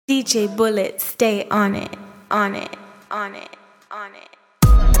DJ Bullet, stay on it, on it, on it, on it.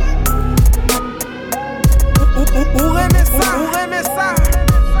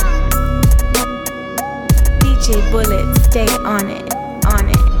 DJ Bullet, stay on it, on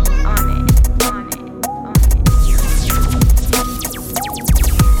it, on it, on it, on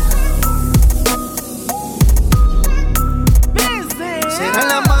it. Será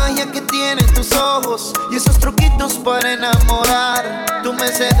la magia que tienen tus ojos y esos truquitos para enamorar. Tú me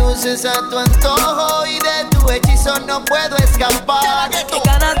seduces a tu antojo y de tu hechizo no puedo escapar. Qué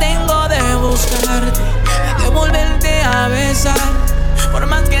ganas tengo de buscarte, de volverte a besar. Por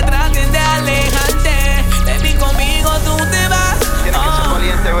más que traten de alejarte, baby, conmigo tú te vas. Tienes que ser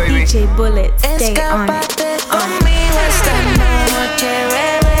valiente, baby. DJ Bullet, stay on it. Escápate conmigo esta noche,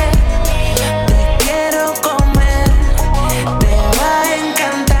 bebé. Te quiero comer, te va a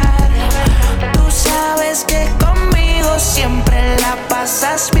encantar. Tú sabes que conmigo siempre la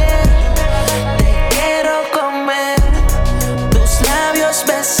pasas bien. Te quiero comer, tus labios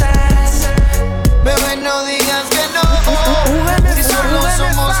besar. Bebé, no digas que no, si solo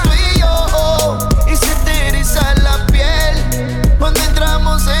somos tú y yo. Y se te eriza la piel cuando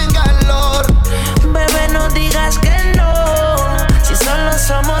entramos en calor. Bebé, no digas que no, si solo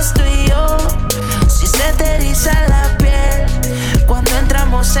somos tú y yo. Si se te eriza la piel cuando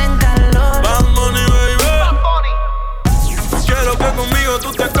entramos en calor. Bad Bunny, baby. Quiero que conmigo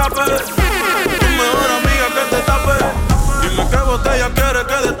tú te escapes. Tu mejor amiga que te tape. Dime qué botella quieres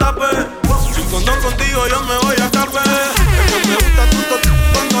que destape. Sin condón contigo yo me voy a escape. Es que me gusta tu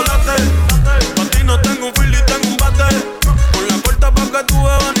cuando late. Pa' ti no tengo un fil y tengo un bate. Con la puerta pa' que tú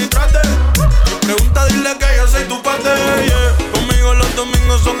bebas ni trate. Si pregunta dile que yo soy tu parte, yeah. Conmigo los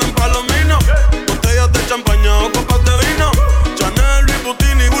domingos son en Palomino. Botellas de champaña o copas de vino. Chanel, Louis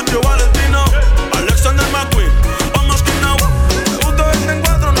Vuitton y Gucci o Valentino. Alexander McQueen, vamos que no. Justo este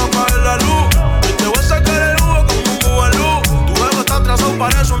encuentro no apague la luz. Y te voy a sacar el jugo como un bubalú. Tu bebé está atrasado,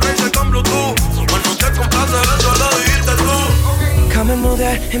 parece un racer con Bluetooth. Cuando te complace eso lo dijiste tú. Come and move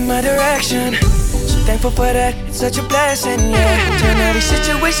that in my direction. So thankful for that, it's such a blessing, yeah. Turn every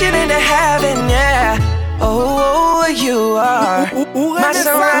situation into heaven, yeah. Oh, you are my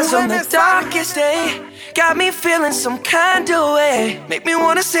sunrise on the darkest day. Got me feeling some kind of way. Make me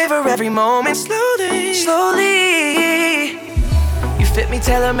wanna savor every moment slowly, slowly. You fit me,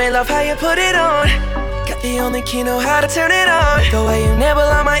 tailor-made, love how you put it on. Got the only key, know how to turn it on. The way you never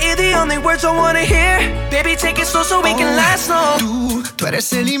lie my ear, the only words I wanna hear. Baby, take it slow so we can last long. Tú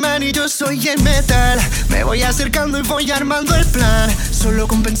eres el imán y yo soy el metal. Me voy acercando y voy armando el plan. Solo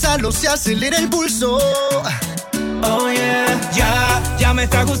con pensarlo se acelera el pulso. Oh yeah, ya me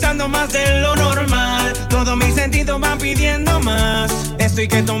está gustando más de lo normal. Todos mis sentidos van pidiendo más. Esto hay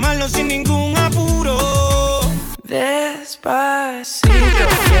que tomarlo sin ningún apuro. Despacito,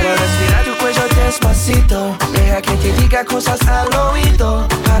 quiero respirar tu cuello despacito. Deja que te diga cosas al oído,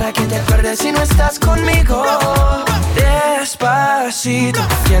 para que te acuerdes si no estás conmigo. Despacito,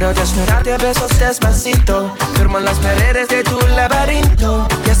 quiero desnudarte a besos despacito. Firmo las paredes de tu laberinto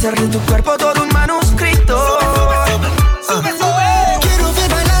y hacer de tu cuerpo todo un manuscrito. Sube, sube. Quiero ver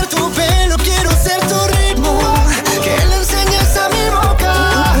bailar tu pelo, quiero ser tu ritmo. Que le enseñes a mi boca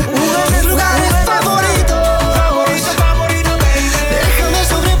mis lugares favoritos. Déjame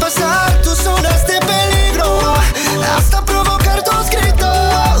sobrepasar tus zonas de peligro hasta provocar tus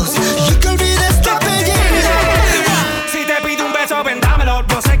gritos y que olvides tu apellido. Si te pido un beso, ven dámelo.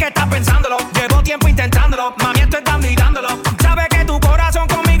 Yo sé que estás pensándolo, llevo tiempo intentándolo. Mami, esto está mirándolo. Sabe que tu corazón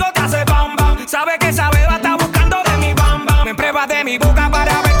conmigo te hace bam bam. Sabe que esa beba está buscando de mi bam bam. Me pruebas de mi boca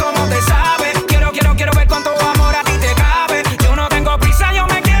para ver cómo te sabe. Quiero ver cuánto amor a ti te cabe. Yo no tengo prisa, yo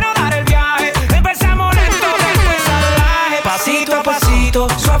me quiero dar el viaje. Empezamos lento, después salvaje. Pasito a pasito,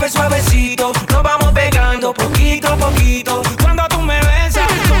 suave suavecito. Nos vamos pegando poquito a poquito. Cuando tú me besas,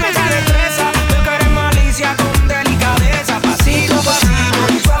 tú me das destreza. Yo quiero malicia con delicadeza. Pasito a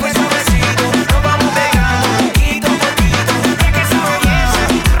pasito, suave suavecito. Nos vamos pegando poquito a poquito. Es que esa belleza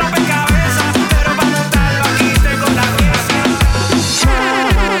rompe cabezas, pero para montarlo aquí tengo la pieza.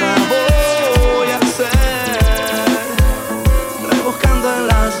 Nada voy a hacer, rebuscando en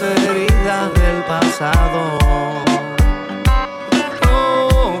las heridas del pasado.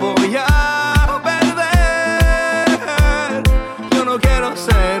 No voy a perder, yo no quiero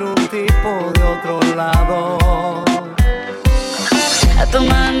ser un tipo de otro lado. A tu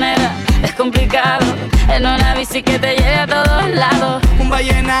manera es complicado, en una bici que te lleve a todos lados. Un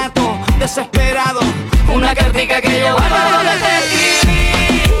vallenato desesperado, Una cartica que yo guardo donde te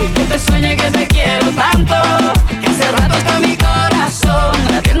escribí, que te sueñe que te quiero tanto, que hace rato está mi corazón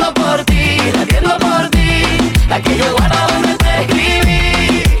latiendo por ti, la que yo guardo donde te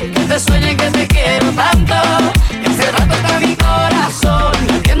escribí.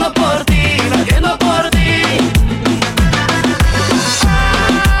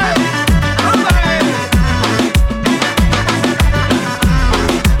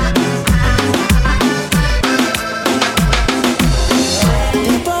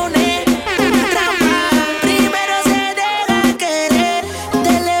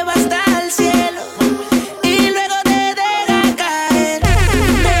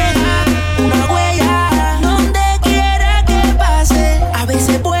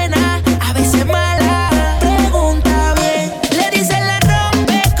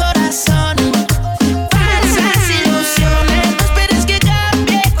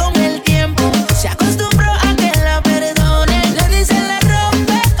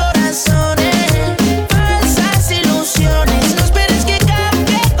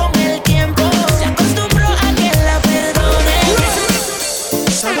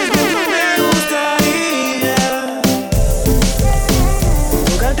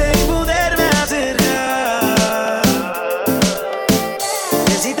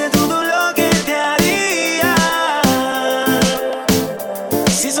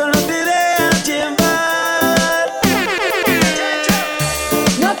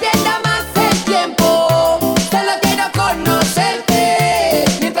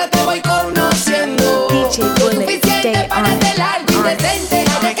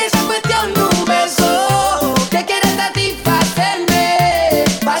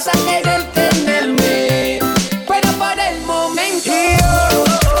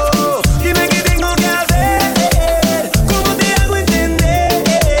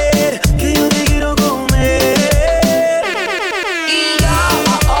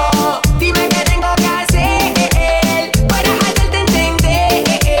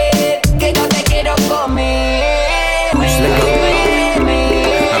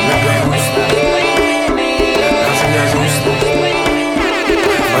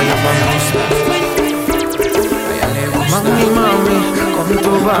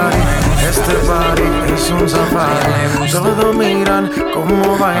 Este party es un safari. Todos miran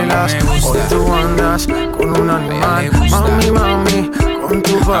cómo bailas. Hoy tú andas con un animal. Mami, mami, con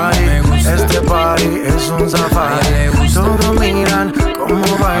tu party. Este party es un safari. Todos miran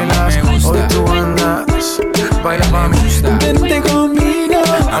cómo bailas. Hoy tú andas. Baila pa' mí. Vente conmigo.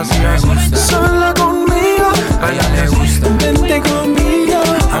 Así es. Sola conmigo. Baila me gusta. Vente conmigo.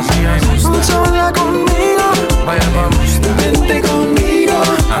 Así es. Sola conmigo. Baila pa' mí. Vente conmigo.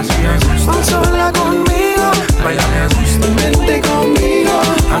 Así es. Sola conmigo. Baila me gusta. Vente conmigo.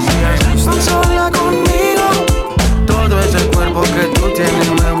 Así es. Sola conmigo. Todo ese cuerpo que tú tienes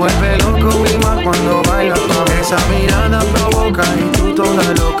me vuelve loco, mi más cuando bailas. Esa mirada provoca y tú toda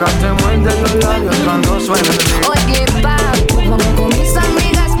loca te muerdes los labios cuando suena el beat. Oye, papi, vamos con mis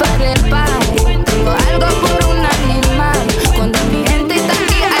amigas para el party. Tengo algo por un animal. Cuando mi gente está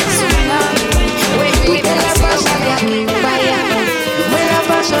aquí hay tsunami. Tú te la pasas de aquí para allá, yo me la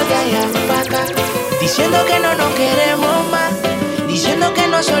paso de allá para acá. Diciendo que no nos queremos más, diciendo que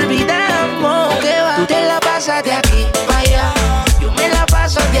nos olvidamos. Que va, tú te la pasas de aquí para allá, yo me la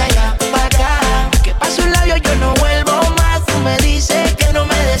paso de allá para acá. Que paso un labio yo no vuelvo más. Tú me dices que no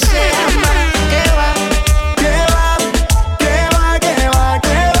me deseas más. Que va, que va, que va, que va,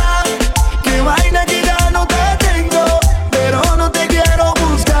 que va. Que vaina que ya no te tengo, pero no te quiero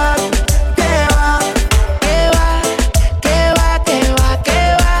buscar. Que va, que va, que va, que va,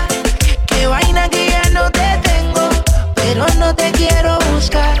 que va. Que vaina que ya no te tengo, pero no te quiero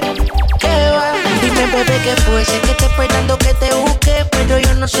buscar. Que va. Dime, bebé, ¿qué fue? Sé que estoy esperando que te busque, pero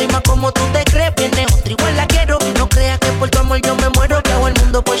yo no soy más como tú te crees. Viene otra, igual la quiero. No creas que por tu amor yo me muero. Que hago el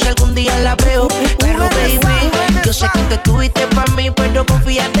mundo por si algún día la veo. Pero baby, yo sé que tú estuviste para mí, pero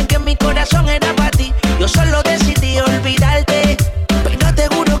confiaste en que mi corazón era para ti. Yo solo decidí olvidarte, pero te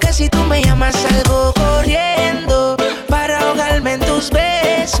juro que si tú me llamas salgo corriendo para ahogarme en tus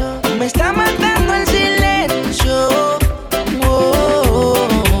besos. Me está matando el silencio.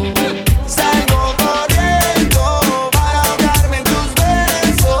 Salgo corriendo para ahogarme en tus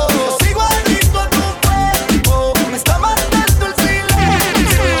besos. Yo sigo adicto a tu cuerpo, me está matando el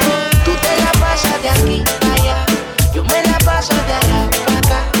silencio. Tú te la pasas de aquí para allá, yo me la paso de allá para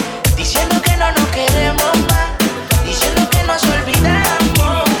acá. Diciendo que no nos queremos más, diciendo que nos olvidamos.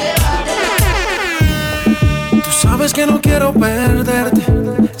 Tú sabes que no quiero perderte,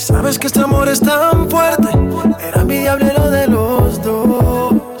 sabes que este amor es tan fuerte. Era mi diablero de los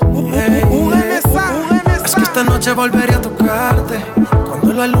dos. Es que esta noche volveré a tocarte,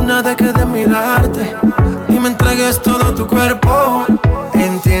 cuando la luna deje de mirarte y me entregues todo tu cuerpo.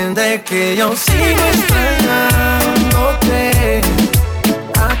 Entiende que yo sigo extrañándote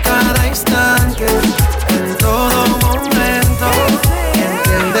a cada instante, en todo momento.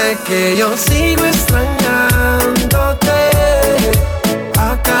 Entiende que yo sigo extrañándote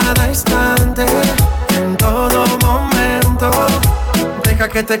a cada instante, en todo momento. Deja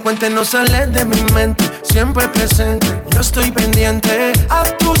que te cuente, no sales de mi mente, siempre presente. Yo estoy pendiente a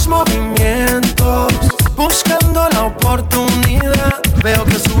tus movimientos, buscando la oportunidad. Veo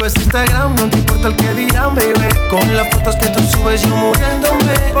que subes Instagram, no te importa el que dirán, baby. Con las fotos que tú subes yo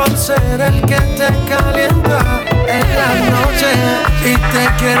muriéndome por ser el que te calienta en la noche. Y te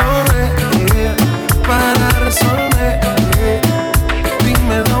quiero ver para resolver.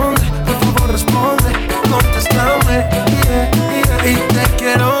 Dime dónde, por favor responde, contéstame, y te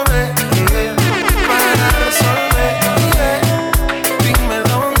quiero ver para resolver. Dime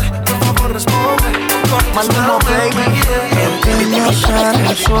dónde, por favor responde, contéstame.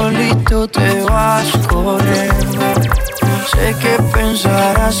 El solito te vas corriendo. Sé que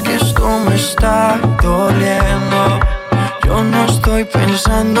pensarás que esto me está doliendo. Yo no estoy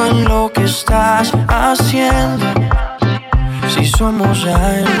pensando en lo que estás haciendo. Si somos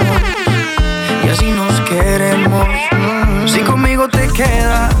algo y así nos queremos. Si conmigo te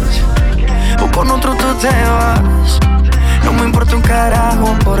quedas o con otro tú te vas, no me importa un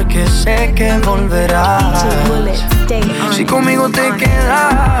carajo porque sé que volverás. Si conmigo te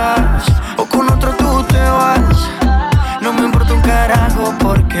quedas o con otro tú te vas, no me importa un carajo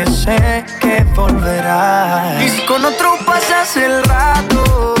porque sé que volverás. Y si con otro pasas el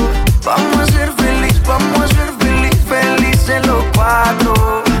rato, vamos a ser felices los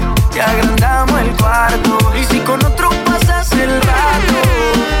cuatro. Y agrandamos el cuarto. Y si con otro pasas el rato,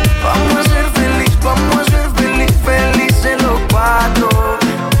 vamos a ser felices los cuatro.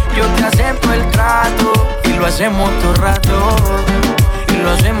 Yo te acepto el trato y lo hacemos todo rato. Y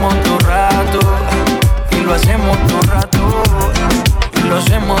lo hacemos todo rato. Y lo hacemos todo rato. Y lo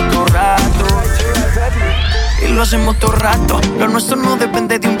hacemos todo rato. Y lo hacemos todo rato. Lo nuestro no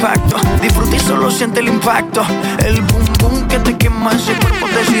depende de un pacto. Disfruta y solo siente el impacto. El boom boom que te quema ese cuerpo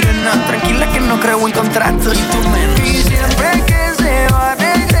de sirena. Tranquila que no creo en contratos y tú menos. Y siempre que se va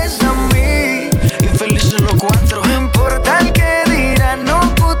regresa a mí. Infelices los cuatro. No importa el que dirán, no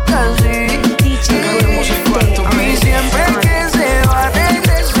puta sí. Acabemos el cuarto. A mí siempre que se va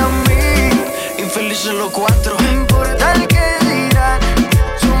regresa a mí. Infelices los cuatro. No importa el que dirán,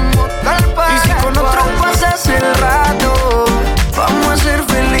 somos tal para. Y si con otro pasas el rato, vamos a ser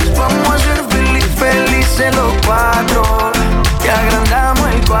felices los cuatro. Y agrandamos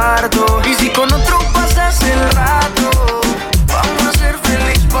el cuarto. Y si con otro pasas el rato, vamos a ser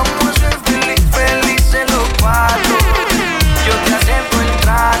felices los cuatro. Yo te acepto el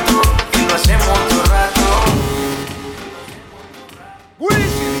trato y lo hacemos todo rato.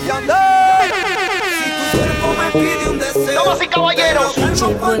 Wisin y Yandel. Si tu cuerpo me pide un deseo, damas y caballeros, la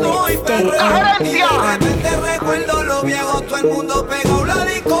gerencia. De repente recuerdo lo viejo, todo el mundo pegó la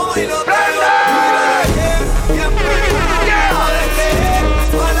disco y lo trajo.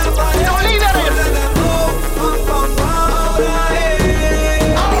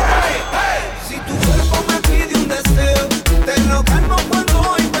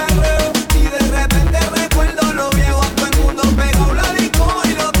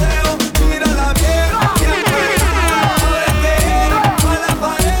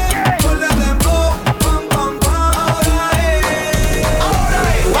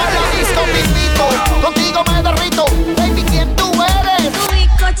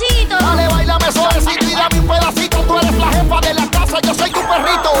 Yo soy tu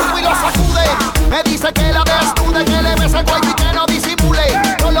perrito y lo sacude. Me dice que la desnude, que le bese el cuello y que no disimule.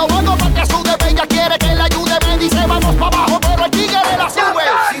 Yo lo hago para que sude, ella quiere que le ayude. Me dice vamos pa' abajo, pero el tigre la sube.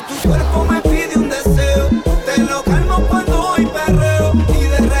 Si tu cuerpo me pide un deseo, te lo calmo cuando hoy perreo. Y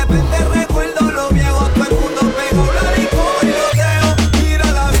de repente recuerdo lo viejo, todo el mundo pegó la disco y lo dejo.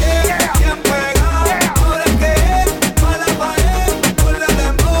 Mírala bien, bien pegada. Ahora es que es pa' la pared, con la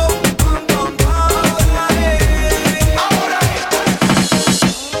dembow,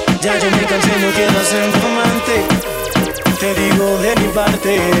 Ya yo me cansé, no quiero ser informante. Te digo de mi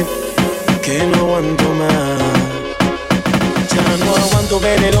parte que no aguanto más. Ya no aguanto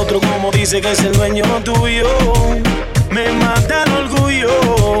ver el otro como dice que es el dueño tuyo. Me mata el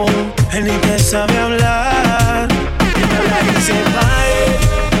orgullo, él ni te sabe hablar. Y la hice para él.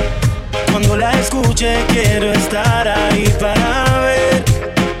 Cuando la escuche quiero estar ahí para ver.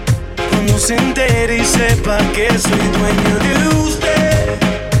 Cuando se entere y sepa que soy dueño de usted.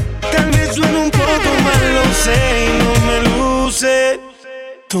 Tal vez suene un poco mal, lo sé y no me luce.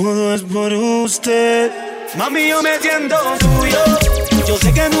 Todo es por usted. Mami, yo me siento tuyo. Yo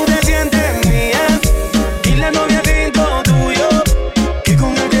sé que tú te sientes mía. Y la novia siento tuyo. Que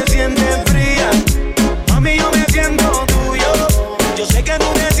con él te sientes fría. Mami, yo me siento tuyo. Yo sé que tú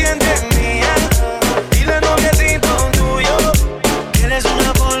te sientes mía. Y la novia siento tuyo. Que eres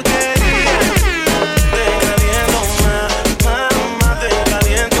una porquería. Te caliento más, mamá, te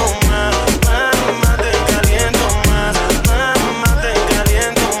caliento más. Mamá, te caliento más. Mamá, te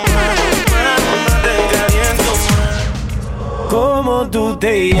caliento más. Mamá, te caliento más. ¿Cómo tú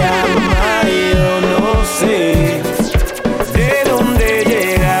te llamas? Yo no sé. ¿De dónde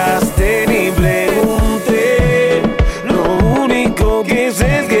llegaste? Ni pregunté. Lo único que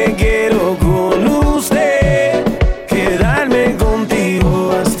sé es que quiero con usted quedarme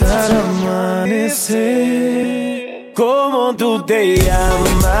contigo hasta el amanecer. ¿Cómo tú te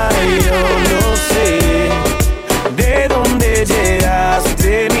llamas? Yo no sé. ¿De dónde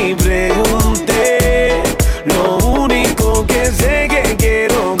llegaste? Ni pregunté. Lo único que sé que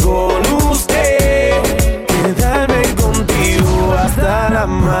quiero con usted quedarme contigo hasta el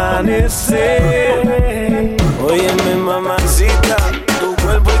amanecer. Óyeme, mamacita, tu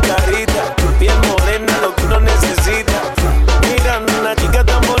cuerpo y carita, tu piel morena, lo que uno necesita. Mira, una chica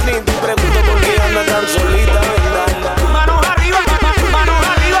tan bonita y pregunto por qué anda tan solita, ¿verdad? Manos arriba, manos arriba, manos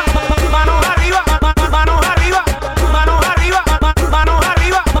arriba, manos arriba, manos arriba, manos arriba,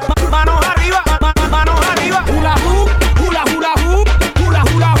 manos arriba, manos arriba. Hula hoop, hula hula hoop, hula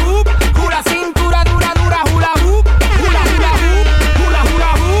hula hoop, hula cintura dura dura hula hoop, hula hula hoop, hula hula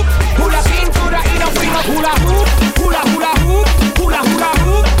hoop, hula cintura y nos fuimos hula hoop, hula hula hoop, hula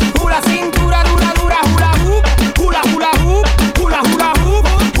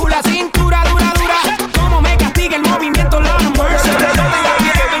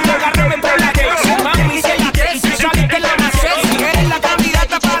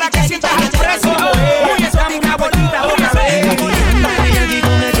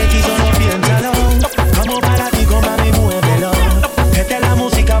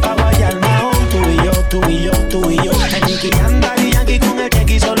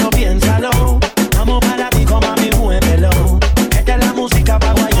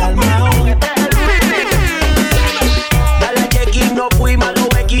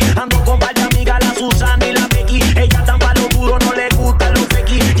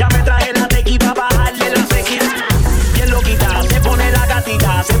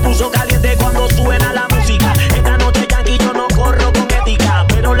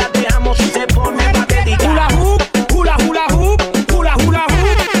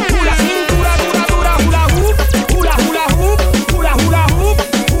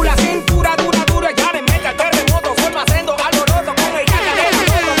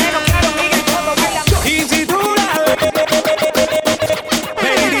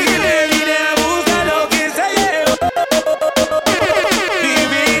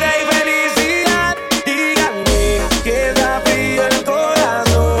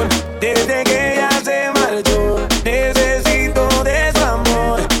desde que ella se marchó. Necesito de su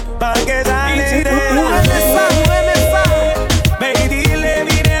amor pa' que sane de dolor. Baby, le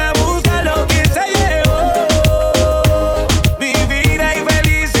vine a buscar lo que se llevó, mi vida y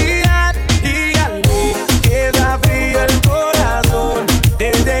felicidad. Dígale que desafío el corazón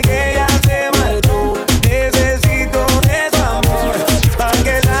desde que ella se marchó. Necesito de su amor pa'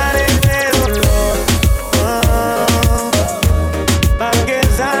 que sane de dolor, pa' que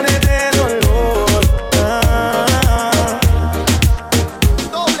sane de dolor.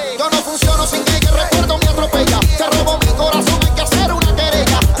 Yo no funciono sin ella, recuerdo me atropella. Se robó mi corazón, hay que hacer una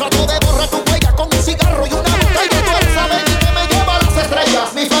querella. Trato de borrar tu huella con un cigarro y una botella. Tú eres la baby que me lleva a las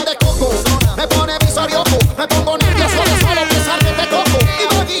estrellas. Mi fan de coco me pone visorioco. Me pongo nervioso de solo pensar que te toco.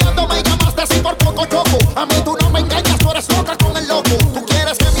 Iba guiando, me llamaste así por poco choco. A mí tú no me engañas, tú eres loca con el loco. Tú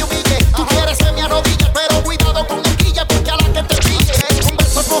quieres que me humille, tú quieres que me arrodille, pero cuidado con el quille porque a la que te pille con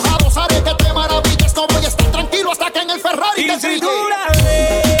besos mojados haré que te maravilles. No voy a estar tranquilo hasta que en el Ferrari te Y si trille. tú la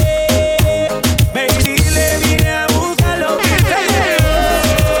ves, baby, le vine a buscar lo que se llevó,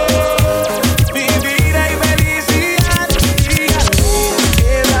 mi vida y felicidad. Dígale que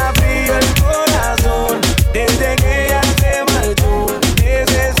desafío el corazón desde que ella se marchó.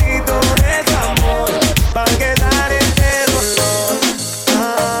 Necesito de su amor pa' que sane de dolor,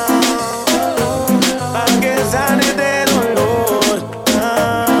 pa' que sane de dolor.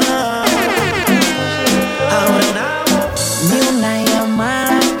 Ahora Ni una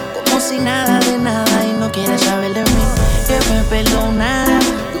llamada, como si nada de nada y no quieres saber de mí, que me perdonara.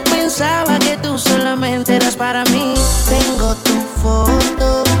 Tú pensabas que tú solamente eras para mí. Tengo tu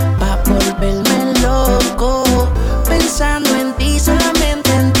foto pa' volverme loco, pensando en ti,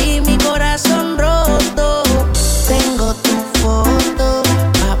 solamente en ti, mi corazón roto. Tengo tu foto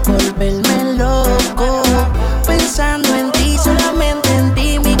pa' volverme loco, pensando en ti, solamente en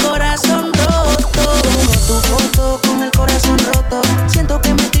ti, mi corazón roto. Tengo tu foto con el corazón roto, siento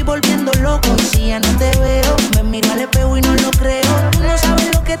que me estoy volviendo loco. Y si ya no te veo, me miro al espejo y no lo creo. Tú no sabes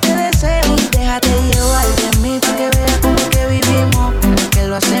lo que te deseo. Déjate llevar de mí pa' que veas cómo que vivimos, que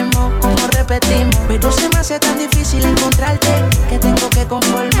lo hacemos, como repetimos. Pero se me hace tan difícil encontrarte que tengo que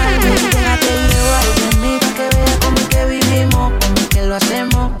conformarme. Déjate llevar de mí pa' que veas cómo que vivimos, que lo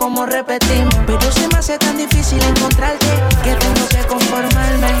hacemos, como repetimos. Pero se me hace tan difícil encontrarte que tengo que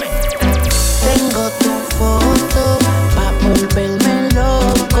conformarme. Tengo tu foto pa' volverme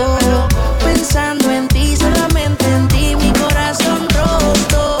loco, pensando en ti, solamente en ti, mi corazón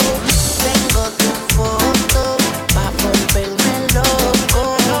roto. Tengo tu foto pa' volverme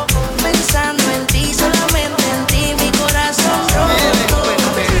loco, pensando en ti, solamente en ti, mi corazón roto.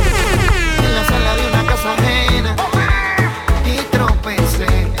 En la sala de una casa ajena y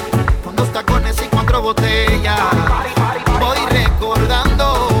tropecé con 2 tacones y 4 botellas. Voy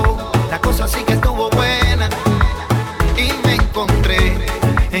recordando, la cosa sí que estuvo buena y me encontré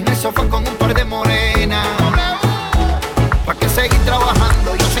en el sofá con un par de morenas. ¿Pa' qué seguir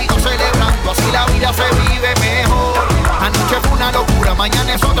trabajando? Yo sigo celebrando, así la vida se vive mejor. Anoche fue una locura,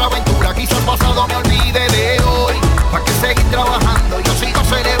 mañana es otra aventura. Quizás pasado me olvide de hoy. ¿Pa' qué seguir trabajando? Yo sigo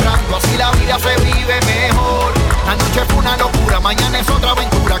celebrando, así la vida se vive mejor. Anoche fue una locura, mañana es otra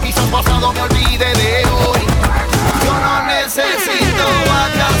aventura. Quizás pasado me olvide de hoy. Yo no necesito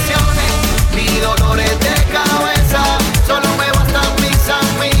vacaciones ni dolores de cabeza. Solo me bastan mis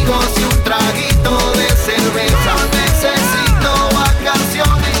amigos y un traguito de cerveza. No necesito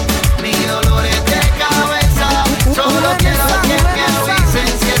vacaciones ni dolores de cabeza. Solo quiero que me avisen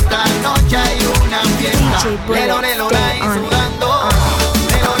si esta noche hay una fiesta. Lelo, lelo, lai, sudando.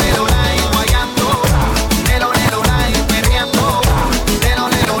 Lelo, lelo, lai, guayando. Lelo, lelo, lai, perreando. Lelo,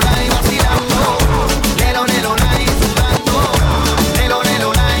 lelo, lai, vacilando. Lelo, lelo, lai, sudando. Lelo,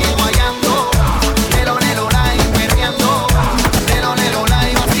 lelo, lai, guayando. Lelo, lelo, lai, perreando. Lelo, lelo,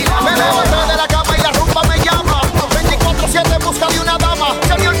 lai, vacilando. Me levanté de la cama y la rumba me llama. 24/7 en busca de una dama.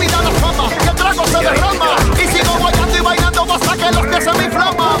 Se me olvida la fama, que el trago se derrama. Y sigo guayando y bailando hasta que los pies se me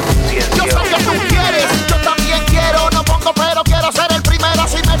inflaman. Yo sé que tú quieres, yo también quiero. No pongo pero quiero ser el primero.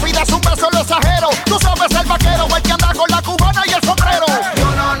 Si me pides un beso lo exagero. Tú sabes el vaquero, el que anda con la cubana y el sombrero.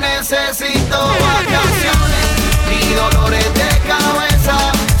 Yo no necesito vacaciones ni dolores de cabeza.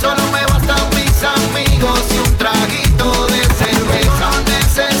 Solo me bastan mis amigos y un traguito de cerveza. No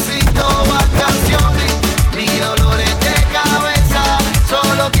necesito vacaciones ni dolores de cabeza.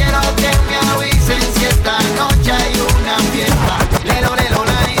 Solo quiero que me avisen si esta noche hay una fiesta. Lelo, lelo,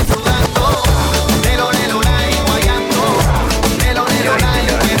 lai, sudando. Lelo, lelo, lai, guayando.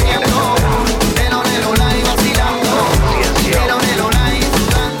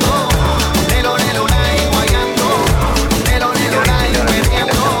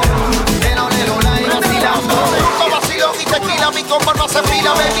 se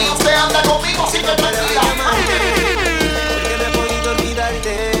pila, baby. Usted anda conmigo sin perspectiva. Porque no he podido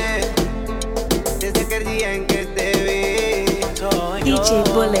olvidarte desde aquel día en que te vi. DJ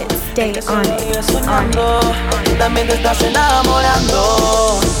Bullet, stay on it. Soñando, también te estás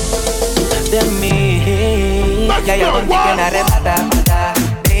enamorando de mí. Ya hay algo en ti que me arrebata,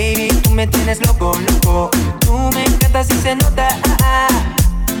 baby, tú me tienes loco, loco. Tú me encantas y se nota.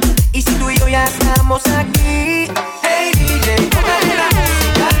 Y si tú y yo ya estamos aquí, hey DJ, póngale la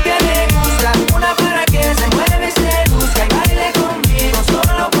música que le gusta. Una para que se mueve y se luzca y baile conmigo,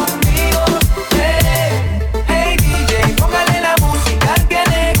 solo conmigo. Hey DJ, póngale la música que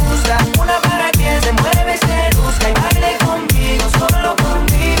le gusta. Una para que se mueve y se luzca y baile conmigo, solo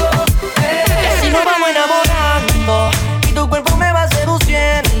conmigo. Y así nos vamos enamorando y tu cuerpo me va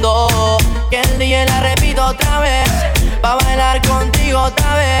seduciendo. Que el día la repito otra vez, pa' bailar contigo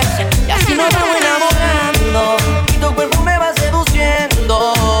otra vez. Y así nos vamos enamorando y tu cuerpo me va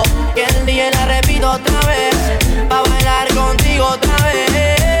seduciendo. Que el día la repito otra vez, pa' bailar contigo otra vez.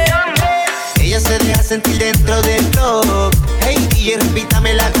 Ella se deja sentir dentro del club. Hey DJ,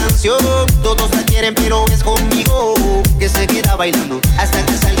 repítame la canción. Todos la quieren pero es conmigo que se queda bailando hasta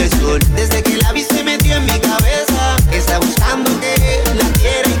que salga el sol. Desde que la vi se metió en mi cabeza. Está buscando que la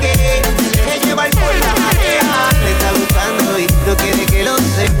quiera y que se deje llevar por la marea. Le está buscando y no quiere que lo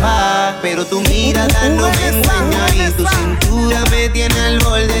sepa, pero tu mirada no me engaña y tu cintura me tiene al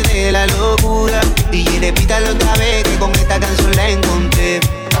borde de la locura. DJ, repítalo otra vez que con esta canción la encontré.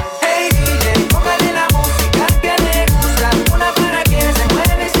 Hey DJ, póngale la música que le gusta. Una para que se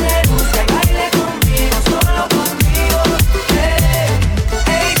mueve y se luzca y baile conmigo, solo conmigo.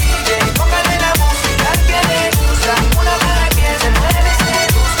 Hey DJ, póngale la música que le gusta. Una para que se mueve y se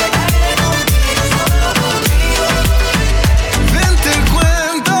luzca y baile conmigo, solo conmigo. Ven, te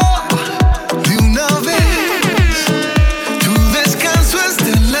cuento de una vez. Tu descanso está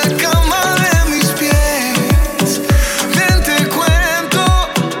en la cama de mis pies. Ven, te cuento,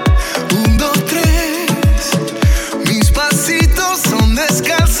 1, 2, 3. Mis pasitos son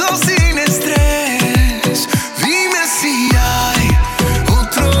descalzos sin estrés. Dime si hay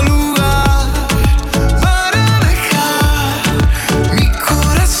otro lugar para dejar mi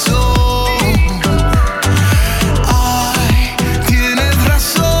corazón. Ay, tienes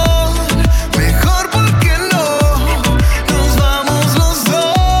razón, mejor porque no nos vamos los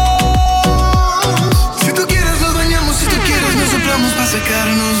dos. Si tú quieres nos bañamos, si tú quieres nos soplamos para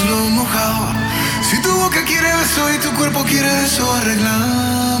secarnos lo mojado. Si tu boca quiere beso y tu cuerpo quiere eso,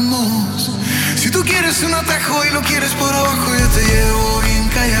 arreglamos. Si tú quieres un atajo y lo quieres por abajo, yo te llevo bien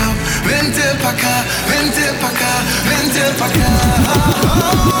callado. Vente pa' acá, vente pa' acá, vente pa' acá.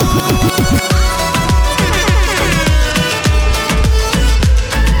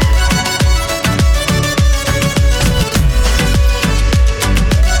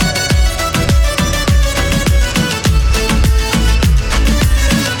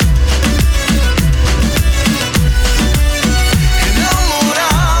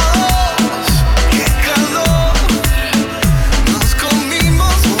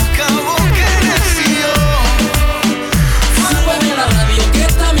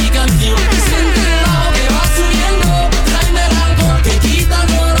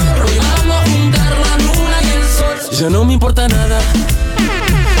 Ya no me importa nada,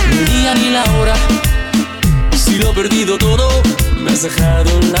 ni el día ni la hora. Si lo he perdido todo, me has dejado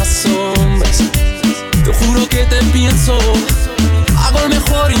en las sombras. Te juro que te pienso, hago el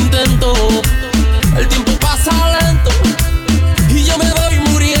mejor intento. El tiempo pasa lento y yo me voy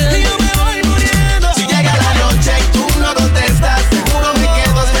muriendo. Si llega la noche y tú no contestas, seguro me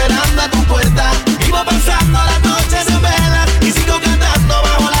quedo esperando a tu puerta. Vivo pensando las noches en velas y sigo cantando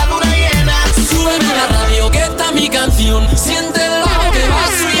bajo la luna llena. Súbeme la radio que está mi canción, siéntelo que va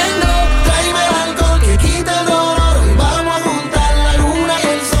subiendo. Tráeme alcohol que quite el dolor y vamos a juntar la luna y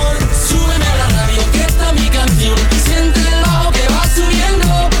el sol. Súbeme la radio que está mi canción, siéntelo que va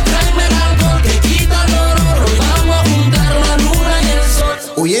subiendo. Tráeme alcohol que quita el dolor y vamos a juntar la luna y el sol.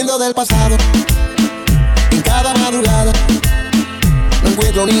 Huyendo del pasado, en cada madrugada, no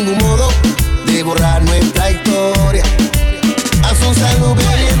encuentro ningún modo de borrar nuestra historia. A su salud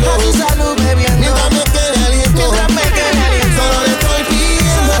bebiendo, mientras me quede aliento, solo le estoy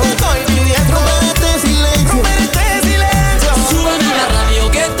pidiendo, romper este silencio. Súbeme la radio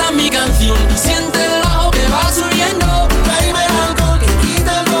que está mi canción, siéntelo que va subiendo. Tráeme alcohol que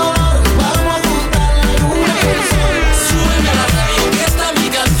quita el dolor, vamos a juntar la luna y el sol. Súbeme la radio que está mi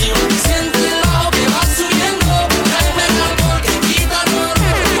canción, siéntelo que va subiendo. Tráeme alcohol que quita el dolor,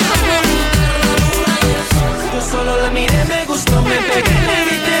 vamos a juntar la luna y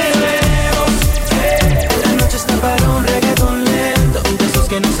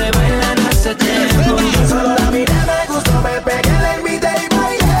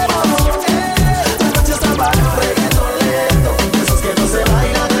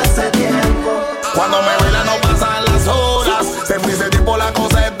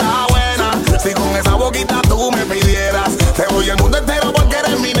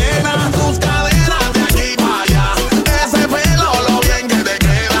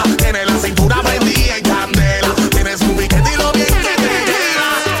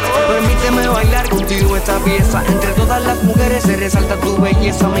Y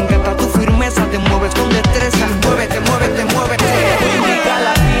eso me encanta tu firmeza, te mueves con destreza. Muévete, muévete, muévete. Rica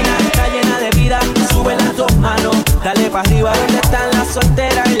latina, está llena de vida. Sube las dos manos, dale para arriba. Donde están las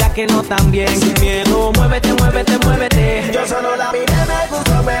solteras y las que no están bien. Sin miedo, muévete, muévete, muévete. Yo solo la miré, me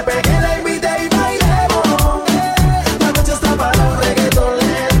gustó, me pegué, la invité y bailemos. La noche está para un reggaetón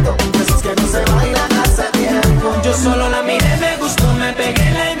lento, esos que no se bailan hace tiempo. Yo solo la miré, me gustó, me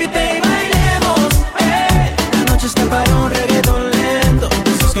pegué, la invité y bailemos. La noche está para un reggaetón lento,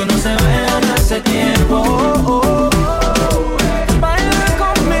 esos que no se bailan hace tiempo. Baila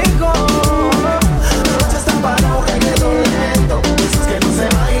conmigo. La noche está para un reggaetón lento, esos que no se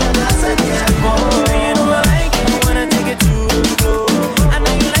bailan hace tiempo. You know I like it, I wanna take it to the floor. I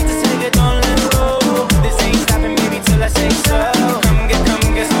know you like to take it on, let's go. This ain't stopping, baby, till I say so. Come get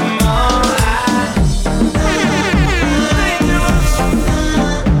some more.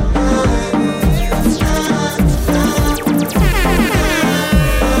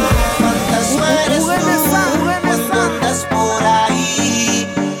 ¿Cuántas mujeres cuando andas por ahí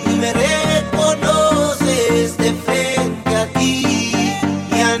y me reconoces de frente a ti?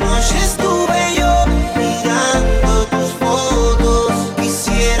 Y anoche estuve yo mirando tus fotos.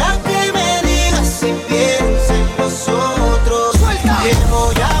 Quisiera que me digas si piensas en nosotros.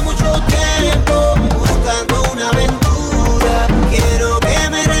 Llevo ya mucho tiempo buscando una aventura. Quiero que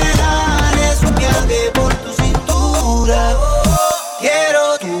me regales un viaje por tu cintura.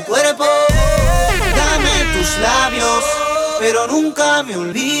 Quiero tu cuerpo, dame tus labios, pero nunca me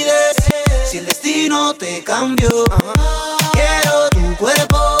olvides si el destino te cambió. Quiero tu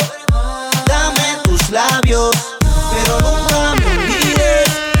cuerpo, dame tus labios, pero nunca me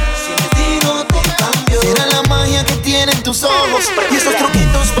olvides si el destino te cambió. Será la magia que tienen tus ojos y esos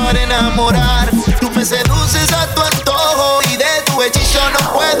truquitos para enamorar. Tú me seduces a tu antojo y de tu hechizo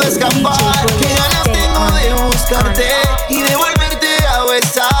no puedo escapar. Qué ganas tengo de buscarte y de volverte a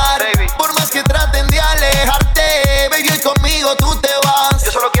besar. Por más que traten de alejarte, baby, hoy conmigo tú te vas.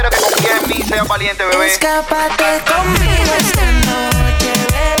 Yo solo quiero que confíes en mí, seas valiente, bebé. Escápate conmigo esta noche,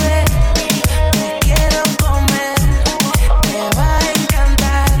 bebé. Te quiero comer, te va a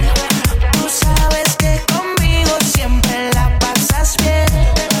encantar. Tú sabes que conmigo siempre la pasas bien.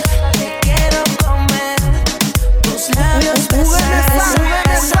 Te quiero comer, tus labios besar.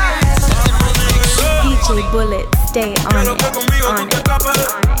 DJ Bullet, stay on Quiero it, que conmigo on tú te it. escapes.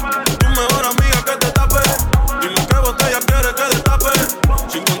 Tu mejor amiga que te tape. Dime qué botella quieres que destape.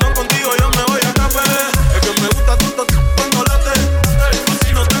 Sin condón contigo yo me voy a escape. Es que me gusta tanto cuando late.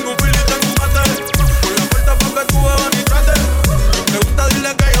 Así no tengo un fil y tengo un bate. Por la puerta pa' que tú bebas ni trate. Me gusta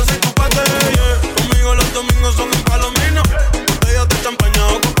dile que yo soy tu pate. Yeah. Conmigo los domingos son en Palomino. Botellas de champaña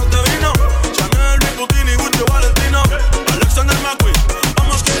o copas de vino. Chanel, Louis Vuitton y Gucci Valentino. Alexander McQueen,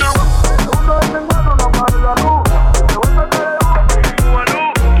 vamos que no.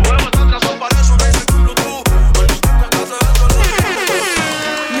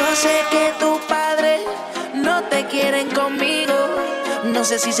 Yo sé que tus padres no te quieren conmigo. No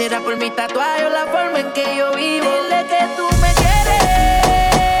sé si será por mi tatuaje o la forma en que yo vivo. Dile que tú me quieres,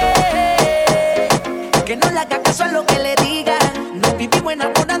 que no le hagas caso a lo que le diga. Nos vivimos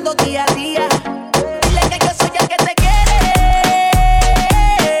enamorando día a día. Dile que yo soy el que te quiere.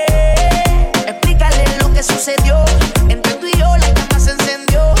 Explícale lo que sucedió. Entre tú y yo la llama se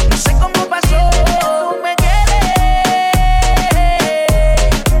encendió. No sé cómo pasó. Tú me quieres,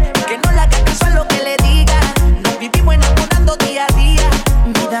 que no le hagas caso a lo que le diga. Nos vivimos enamorando día a día.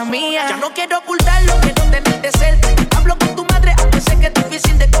 Vida mía, ya no quiero ocultarlo, quiero tenerte cerca. Hablo con tu madre, aunque sé que es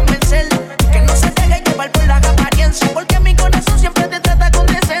difícil de convencer. Que no se deje llevar por las apariencias, porque mi corazón siempre te trata con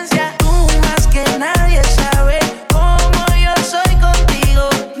decencia. Tú más que nadie sabes cómo yo soy contigo.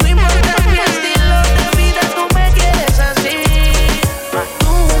 No importa mi estilo de vida, tú me quieres así.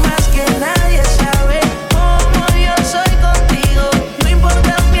 Tú más que nadie sabes cómo yo soy contigo. No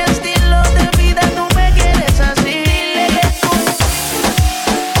importa mi estilo de vida, tú me quieres así. Dile que tú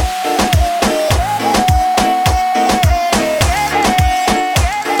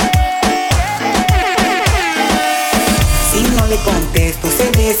si no le contesto se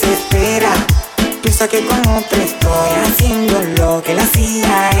desespera. Piensa que con otra estoy haciendo lo que le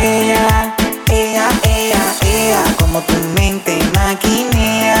hacía a ella. Como tu mente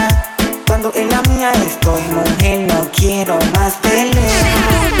maquinea. Cuando en la mía estoy, mujer, no quiero más peleas.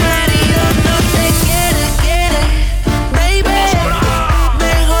 tu marido no te quiere, baby,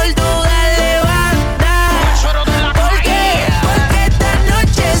 mejor tú dale banda. ¿Por qué? Porque esta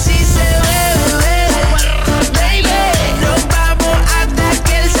noche sí se bebe, baby. Nos vamos hasta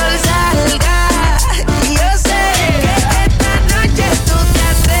que el sol salga. Y yo sé que esta noche tú te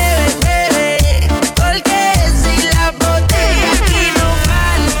atreves, bebé. Porque si la botella aquí no va.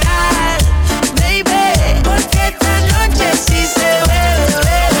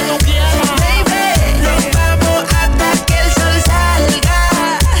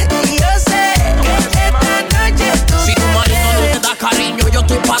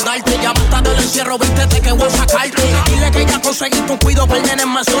 perro, vístete que voy a sacarte. Dile que ya conseguiste un cuido para el nene en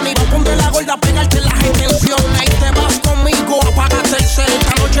mansión. Y no ponte la gorda a pegarte las extensiones. Y te vas conmigo, apagaste el cel.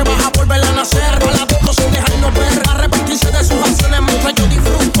 Esta noche vas a volver a nacer. Balalatet sin dejarnos ver. Arrepentirse de sus acciones mientras yo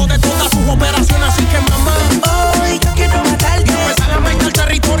disfruto de todas sus operaciones. Así que mamá, hoy yo quiero matarte. Y empezar a marcar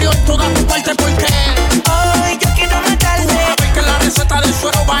territorio en toda tu parte porque hoy yo quiero matarte. Tú vas a ver que la receta del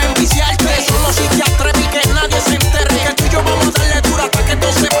suero va a enviciarte. Solo si te atreves que nadie se enterre. Que tú y yo vamos a darle dura hasta que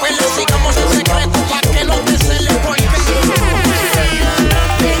todo se pele. Sigamos en secreto para que no te cele porque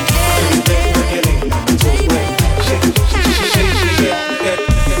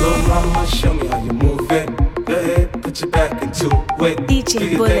mama, show me how you move it. Go ahead, put your back into it.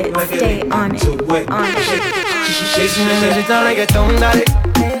 DJ Bullet, stay on it, on it. Si necesitas reggaetón, dale.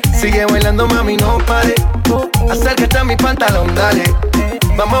 Sigue bailando, mami, no pare. Acércate a mi pantalón, dale.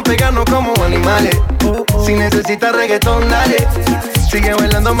 Vamos a pegarnos como animales. Si necesitas reggaetón, dale. Sigue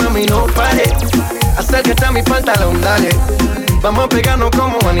bailando, mami, no pare. Acércate a mi pantalón, dale. Vamos a pegarnos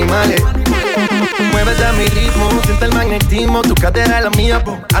como animales. Muévete a mi ritmo, siente el magnetismo. Tu cadera es la mía,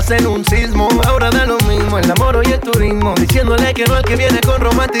 hacen un sismo. Ahora da lo mismo, el amor y el turismo. Diciéndole que no es que viene con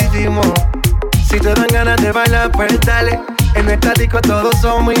romanticismo. Si te dan ganas de bailar, pues dale. En nuestra disco todos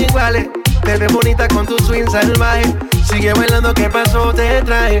somos iguales. Te ves bonita con tu swing salvaje. Sigue bailando, ¿qué pasó? Te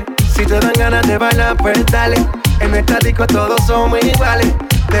traje. Si te dan ganas de bailar, pues dale. En nuestra disco todos somos iguales.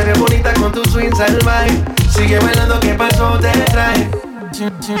 Te ves bonita con tu swing salvaje. Sigue bailando, ¿qué pasó? Te traje. Si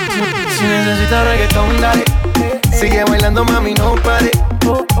necesitas reggaetón, dale. Sigue bailando, mami, no pare.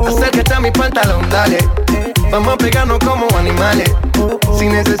 Acércate a mi pantalón, dale. Vamos a pegarnos como animales. Si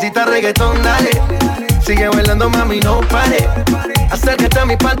necesitas reggaetón, dale. Sigue bailando, mami, no pare. Acércate a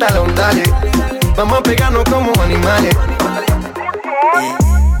mi pantalón, dale. Vamos a pegarnos como animales.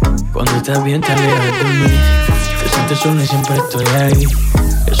 Cuando estás bien te alejas de mí. Te sientes sola y siempre estoy ahí.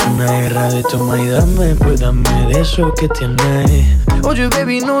 Es una guerra de toma y dame. Pues dame de eso que tienes. Oye,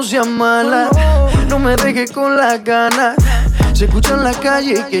 baby, no seas mala. No me dejes con las ganas. Se escucha en la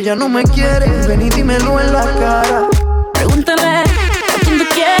calle que ya no me quieres. Ven y dímelo en la cara. Pregúntale a quien tú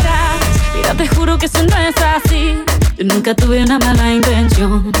quieras. Mira, te juro que eso no es así. Yo nunca tuve una mala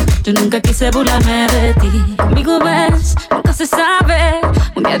intención. Yo nunca quise burlarme de ti. Conmigo ves, nunca se sabe.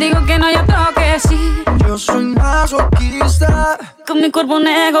 Un día digo que no, y otro que sí. Yo soy masoquista. Con mi cuerpo un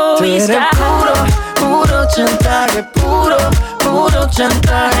egoísta. Eres puro chantaje. Puro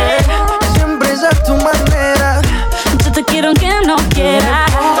chantaje. Siempre es a tu manera. Yo te quiero aunque no quieras.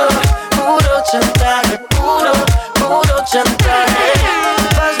 Puro chantaje. Puro chantaje.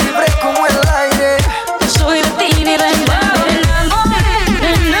 Vas libre como el aire. Soy de ti ni de me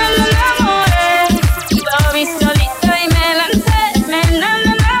enamoré. Lo vi solito y me lancé. Me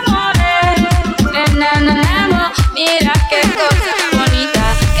enamoré. Mira qué cosa bonita.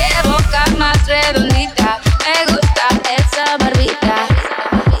 Qué boca más redondita. Me gusta esa barbita.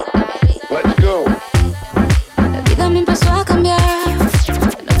 Let's go. La vida me empezó a cambiar.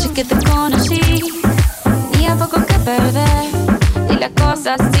 La noche que te conocí. Tenía poco que perder. Y la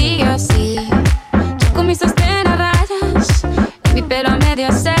cosa sigue así. Con mis sostén a rayas y mi pelo a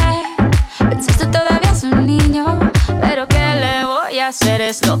medio se. Pensaste todavía es un niño, pero ¿qué le voy a hacer?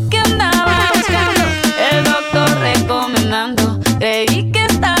 Es lo que andaba buscando. El doctor recomendando. Creí que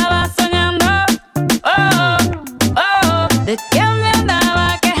estaba soñando. ¿De qué me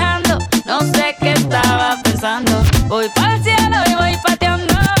andaba quejando? No sé qué estaba pensando. Voy pa'l cielo y voy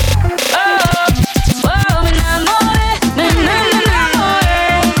pateando. Me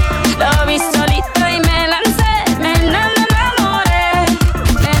enamoré. Lo vi solito y me lancé. Me enamoré.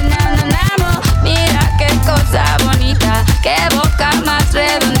 Mira qué cosa bonita. Qué boca más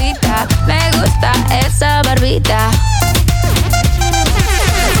redondita. Me gusta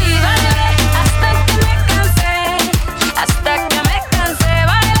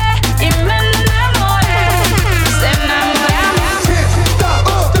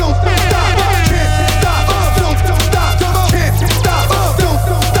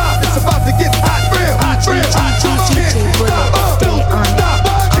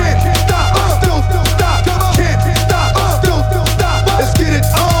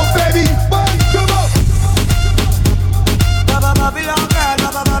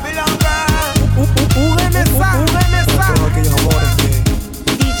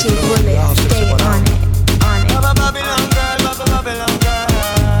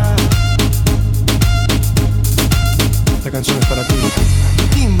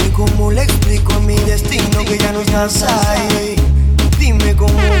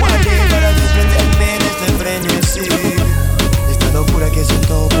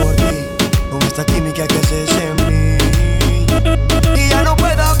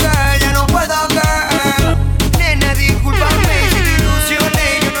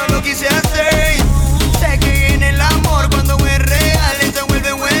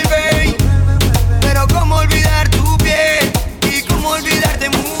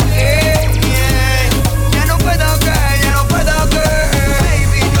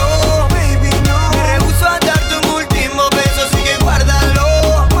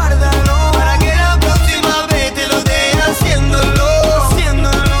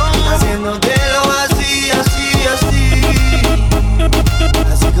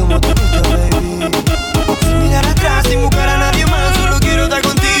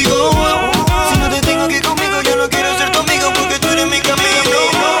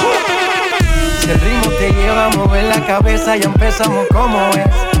cabeza ya empezamos como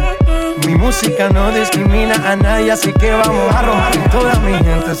es. Mi música no discrimina a nadie, así que vamos a romper. Toda mi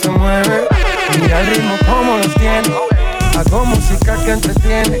gente se mueve, mira el ritmo como los tiene. Hago música que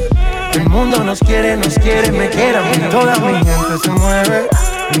entretiene. El mundo nos quiere, me quiere a mí. Toda mi gente se mueve,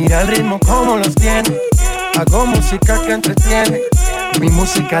 mira el ritmo como los tiene. Hago música que entretiene. Mi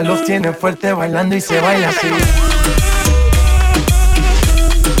música los tiene fuerte bailando y se baila así.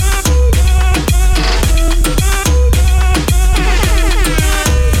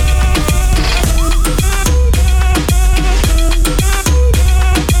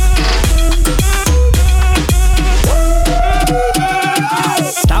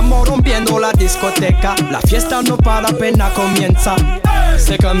 Estamos rompiendo la discoteca, la fiesta no para, apenas comienza.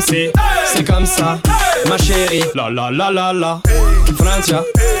 C'est comme si, c'est comme ça, ma chérie. La la la la la. Francia,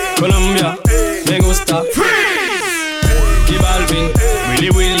 Colombia, me gusta. Y Balvin, Willy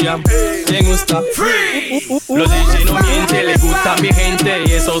William, me gusta. Los DJ no mienten, les gusta mi gente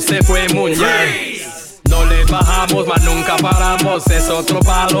y eso se fue mundial. No le bajamos, mas nunca paramos, es otro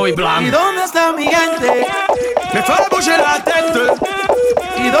palo y blanco. ¿Y dónde está mi gente? Me fue a bouger la tête.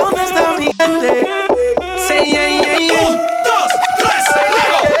 ¿Y dónde está mi gente? Say yeah, yeah, yeah. 1, 2, 3,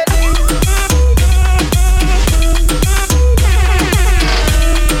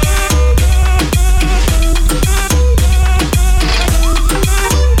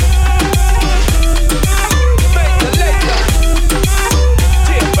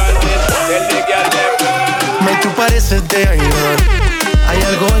 Tú pareces de aire. Hay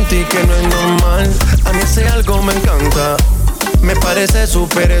algo en ti que no es normal. A mí ese algo me encanta. Me parece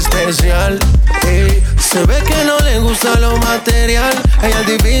súper especial. Ey, se ve que no le gusta lo material. A ella es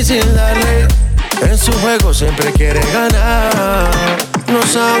difícil darle. En su juego siempre quiere ganar. No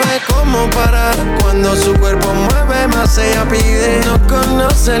sabe cómo parar. Cuando su cuerpo mueve más ella pide. No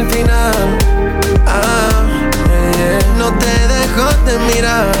conoce el final. No te dejo de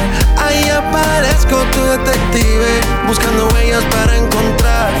mirar. Ahí aparezco tu detective, buscando huellas para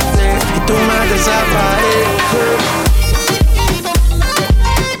encontrarte. Y tú me desapareces.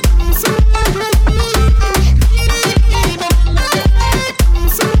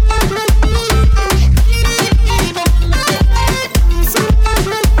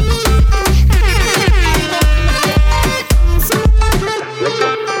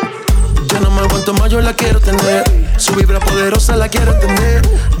 Yo la quiero tener, su vibra poderosa la quiero entender.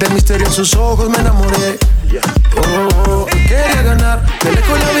 Del misterio en sus ojos me enamoré. Quería ganar, de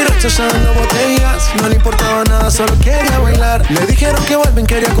lejos la vi rechazando botellas. No le importaba nada, solo quería bailar. Le dijeron que vuelven,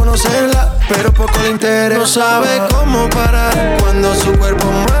 quería conocerla, pero poco le interesa. No sabe cómo parar, cuando su cuerpo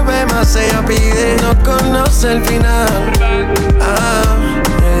mueve más ella pide. No conoce el final.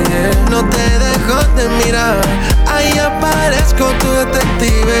 No te dejo de mirar. Ahí aparezco tu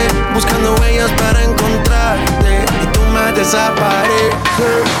detective, buscando huellas para encontrarte. Y tú me desapareces.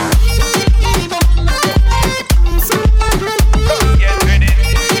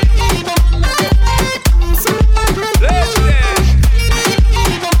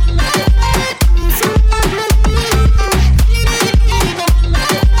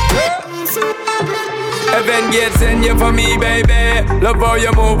 Heaven gate send you for me, baby. Love how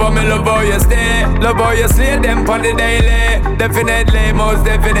you move, and me love how you stay. Love how you slay them on the daily. Definitely, most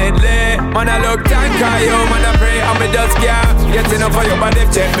definitely. Man, I look thank you, man, I pray, and me just can't get enough of your body.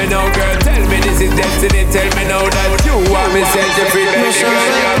 Check me now, girl. Tell me this is destiny. Tell me now that you want me, set you free, baby girl.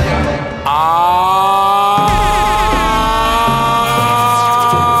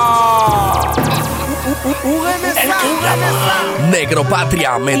 Negro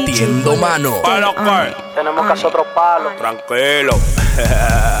Patria metiendo mano. ¿Para qué? Tenemos que hacer otro palo. Tranquilo.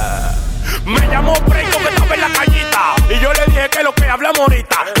 Me llamó Preco que estaba en la cañita y yo le dije que lo que hablamos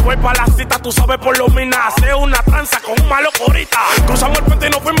ahorita. Fue para la cita, tú sabes, por lo menos hacer una tranza con un malo corita. Cruzamos el puente y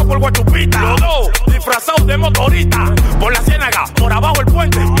nos fuimos por Guachupita. Los dos disfrazados de motorita. Por la ciénaga, por abajo el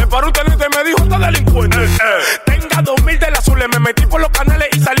puente. Me paró un teniente y me dijo, esta delincuente. Tenga 2000 del azules, me metí por los canales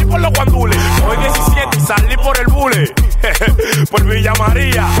y salí por los guandules. Hoy 17 y salí por el bule. Por Villa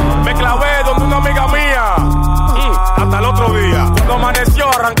María. Me clavé donde una amiga mía. Hasta el otro día. Cuando amaneció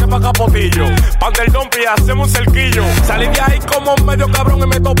arranqué pa' Capotillo. Pan del Dompi, hacemos un cerquillo. Salí de ahí como un medio cabrón y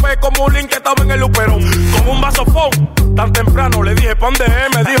me topé como un link que estaba en el luperón. Con un vasofón, tan temprano le dije, ¿pa' dónde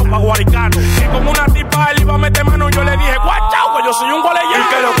es? Me dijo, pa' Guaricano. Y como una tipa él iba a meter mano, yo le dije, guachao, que yo soy un gualeyán. ¿Y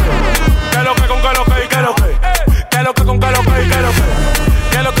qué lo que? ¿Qué lo que con qué lo que? ¿Y qué lo que? ¿Qué lo que con qué lo que? ¿Y qué lo que?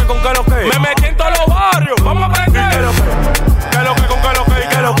 ¿Qué lo que con qué lo que? Me metí en todos los barrios, vamos a aprender. ¿Y qué lo que? ¿Qué lo que con qué lo que? ¿Y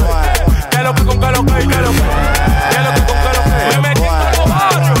qué lo que? ¿Qué lo que con qué lo que? ¿Y qué lo que? ¿Qué lo que con qué lo que? Me metí en todos los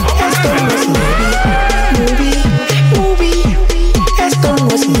barrios, vamos a aprender. Esto no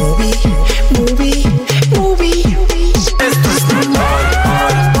es movie.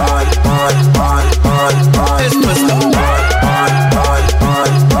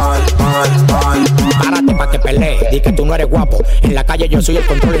 no eres guapo. En la calle yo soy el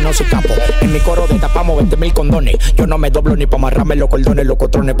control y no soy capo. En mi coro destapamos 20.000 condones. Yo no me doblo ni pa' amarrarme los cordones, los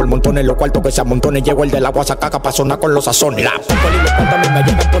cotrones por montones, los cuartos que se amontonen. Llego el de la guasacaca pa' sonar con los sazones. La poco libre cuando a mí me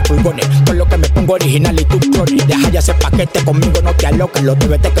llegan por furgones. Con lo que me pongo original y tú clones. Deja ya ese paquete conmigo, no te aloques. Los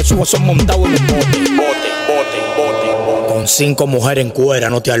TBT que subo son montados en el bote. Con 5 mujeres en cuera,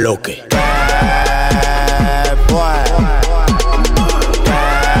 no te aloques.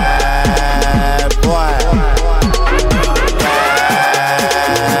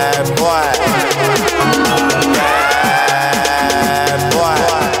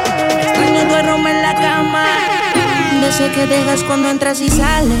 Extraño tu aroma en la cama, de ese que dejas cuando entras y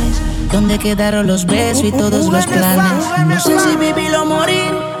sales. ¿Dónde quedaron los besos y todos los planes? No sé si vivir o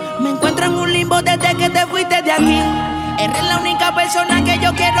morir. Me encuentro en un limbo desde que te fuiste de aquí. Eres la única persona que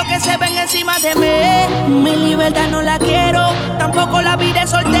yo quiero que se venga encima de mí. Mi libertad no la quiero, tampoco la vida de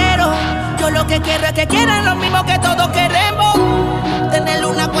soltero. Yo lo que quiero es que quieran lo mismo que todos queremos. Tener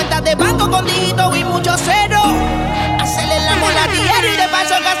una cuenta de banco con dígitos y muchos ceros. Hacerle el amor a diario y de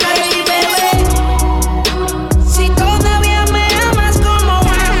paso gastar mi bebé. Si todavía me amas como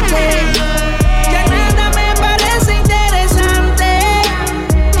antes, ya nada me parece interesante.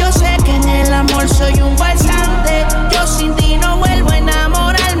 Yo sé que en el amor soy un farsante. Yo sin ti no vuelvo a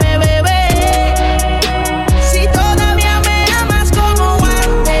enamorarme, bebé. Si todavía me amas como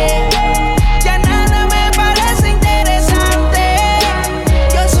antes, ya nada me parece interesante.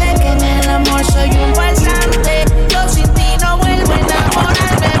 Yo sé que en el amor soy un farsante. Yo sin ti no vuelvo a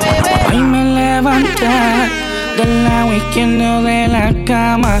enamorarme, bebé. Hoy me levanté del agua izquierda de la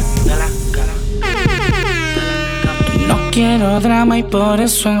cama. No quiero drama y por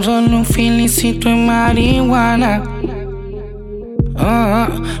eso solo un felicito en marihuana.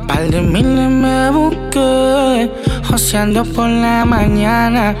 Par de miles me busqué, joseando por la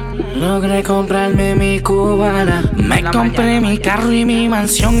mañana. Logré comprarme mi cubana. Me compré mi carro y mi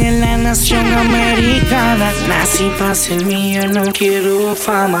mansión en la nación americana. Nací para ser mío, no quiero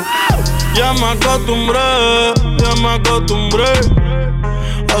fama. Ya me acostumbré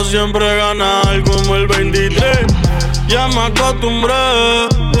a siempre ganar como el 23. Ya me acostumbré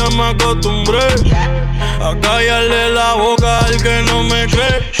a callarle la boca al que no me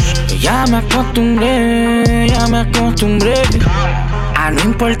cree. Ya me acostumbré a no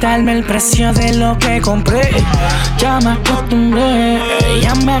importarme el precio de lo que compré. Ya me acostumbré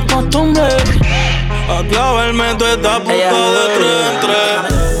a clavarme toda esta puta de 3 en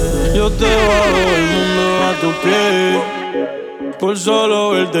 3. Yo te bajo el mundo a tus pies por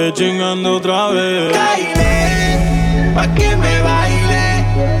solo verte chingando otra vez. Caile, pa' que me baile.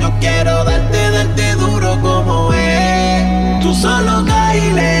 Yo quiero darte duro como es. Tú solo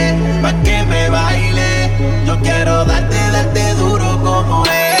caile, pa' que me baile. Yo quiero darte duro como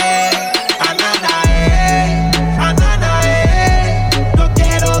es. Ananae, ananae. Yo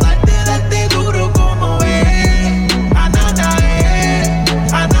quiero darte duro como es. Ananae,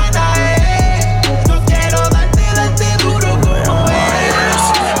 ananae. Yo quiero darte duro como es.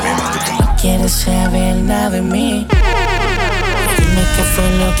 No quieres saber nada de mí. Dime qué fue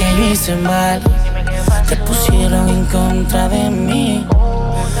lo que yo hice mal. Te pusieron en contra de mí.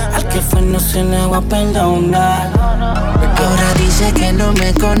 Al que fue no se le va a perdonar. Ahora dice que no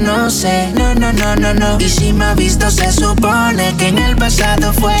me conoce. No. Y si me ha visto se supone que en el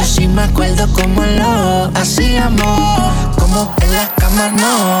pasado fue. Yo sí me acuerdo cómo lo hacíamos. Como en las camas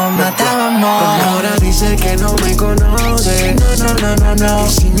nos matábamos. Ahora dice que no me conoce. No. Y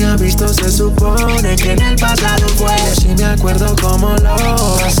si me ha visto se supone que en el pasado fue. Yo sí me acuerdo cómo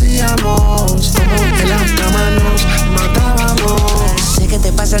lo hacíamos. Como en las camas nos matábamos. Sé que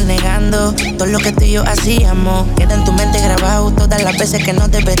te pasas negando todo lo que tú y yo hacíamos. Queda en tu mente grabado todas las veces que nos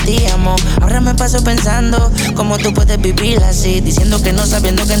vestíamos. Ahora me paso pensando cómo tú puedes vivir así, diciendo que no,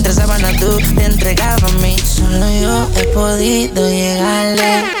 sabiendo que entre sábanas tú te entregabas a mí. Solo yo he podido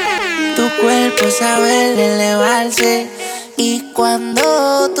llegarle. Tu cuerpo sabe elevarse. Y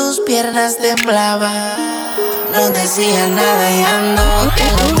cuando tus piernas temblaban, no decía nada y ando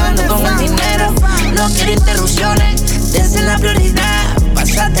con el dinero. No quiero interrupciones, desde la prioridad.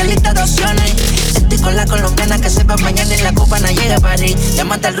 Pasate lista de opciones. Estoy con la colombiana que sepa mañana y la cubana llega a París.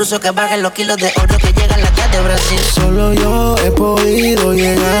 Llámate al ruso que baje los kilos de oro que llegan la tarde de Brasil. Solo yo he podido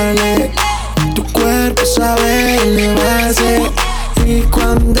llegarle. Tu cuerpo sabe elevarse. Y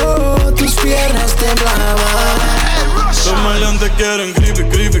cuando tus piernas temblaban. Los maleantes quieren creepy.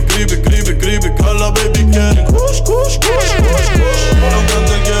 A la baby quieren kush. Los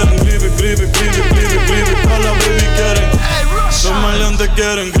cantantes quieren creepy. A la baby quieren. Los maleantes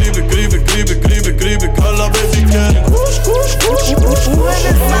quieren creepy. A la baby quieren kush. Los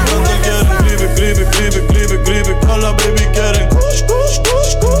cantantes quieren creepy. creepy, con la baby quieren kush, kush,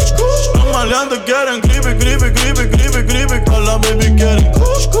 kush, kush, kush. Los maleantes quieren creepy, creepy, creepy, creepy, creepy, con la baby quieren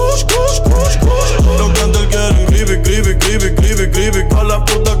kush, kush, kush, kush, kush. Los cantantes quieren creepy, creepy, creepy, creepy, creepy, con la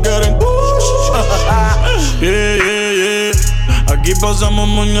puta quieren kush. Yeah, yeah, yeah. Aquí pasamos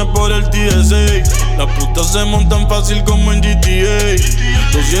moña por el TSA. Las putas se montan fácil como en GTA.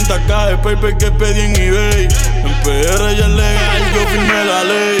 200k de paper que pedí en eBay. En PR ya es legal, yo firmé la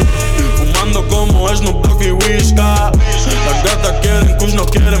ley. Fumando como Snoop Dogg y Whisca. Las gatas quieren kush, no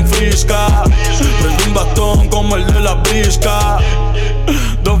quieren frisca. Prendo un bastón como el de la brisca.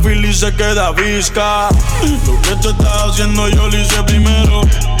 Dos filis se queda visca. Lo que tú estás haciendo yo lo hice primero.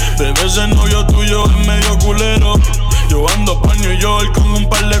 Bebé, ese novio tuyo es medio culero. Yo ando pa' New York con un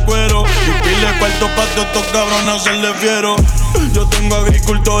par de cuero y pile cuarto pa' todos estos cabrones hacerle fiero. Yo tengo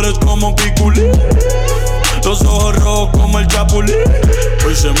agricultores como Piculín, los ojos rojos como el Chapulín.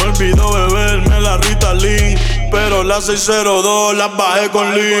 Hoy se me olvidó beberme la Ritalin, pero la 602 la bajé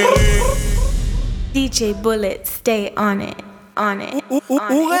con Lean. DJ Bullet, stay on it, on it.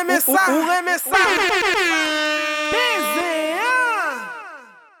 Un mensaje.